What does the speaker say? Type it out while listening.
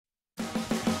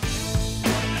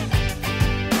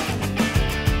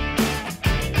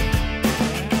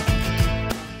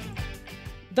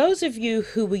Those of you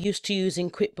who were used to using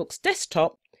QuickBooks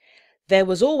Desktop, there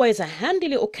was always a handy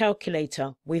little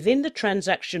calculator within the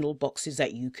transactional boxes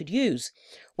that you could use.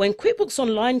 When QuickBooks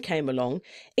Online came along,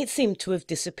 it seemed to have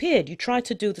disappeared. You tried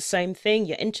to do the same thing,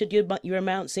 you entered your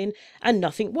amounts in, and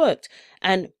nothing worked.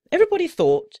 And everybody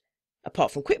thought,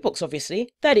 apart from QuickBooks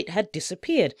obviously, that it had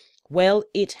disappeared. Well,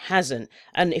 it hasn't.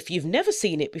 And if you've never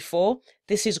seen it before,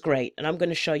 this is great, and I'm going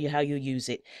to show you how you use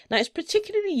it. Now, it's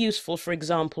particularly useful, for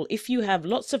example, if you have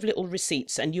lots of little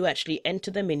receipts and you actually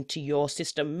enter them into your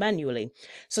system manually.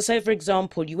 So say, for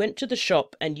example, you went to the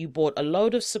shop and you bought a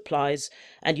load of supplies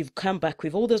and you've come back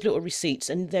with all those little receipts,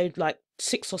 and they're like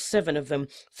 6 or 7 of them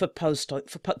for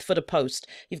the post.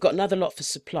 You've got another lot for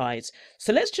supplies.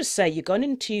 So let's just say you've gone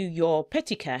into your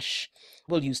petty cash.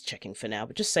 We'll use checking for now,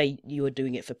 but just say you were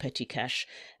doing it for petty cash,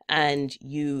 and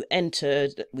you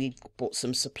entered, we bought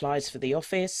some supplies for the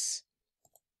office,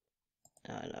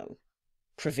 I don't know,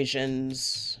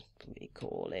 provisions, we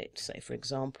call it, say for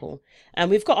example, and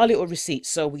we've got our little receipts.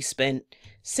 So we spent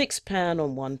 £6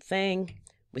 on one thing,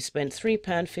 we spent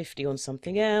 £3.50 on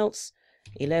something else,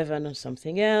 11 on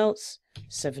something else,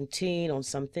 17 on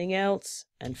something else,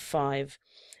 and 5.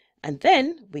 And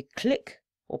then we click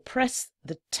or press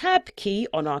the tab key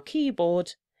on our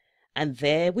keyboard, and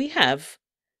there we have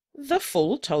the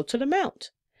full total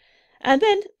amount. And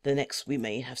then the next, we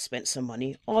may have spent some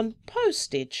money on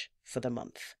postage for the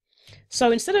month.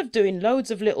 So instead of doing loads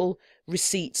of little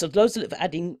receipts or loads of little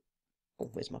adding, oh,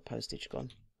 where's my postage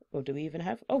gone? Or do we even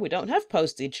have, oh, we don't have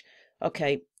postage.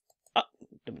 Okay,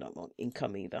 we don't want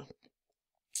income either.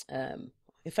 In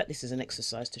fact, this is an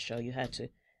exercise to show you how to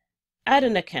add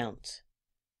an account.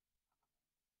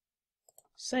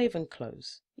 Save and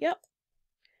close. Yep.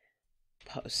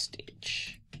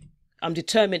 Postage. I'm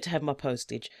determined to have my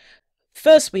postage.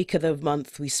 First week of the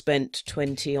month we spent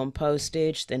 20 on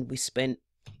postage, then we spent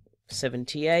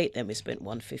 78, then we spent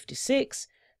 156.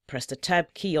 Press the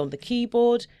tab key on the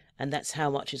keyboard, and that's how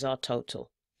much is our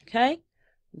total. Okay?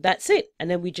 That's it.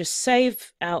 And then we just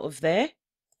save out of there,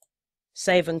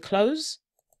 save and close,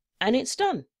 and it's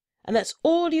done. And that's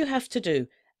all you have to do.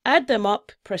 Add them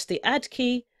up, press the add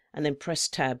key, and then press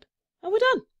tab, and we're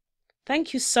done.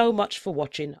 Thank you so much for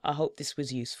watching. I hope this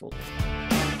was useful.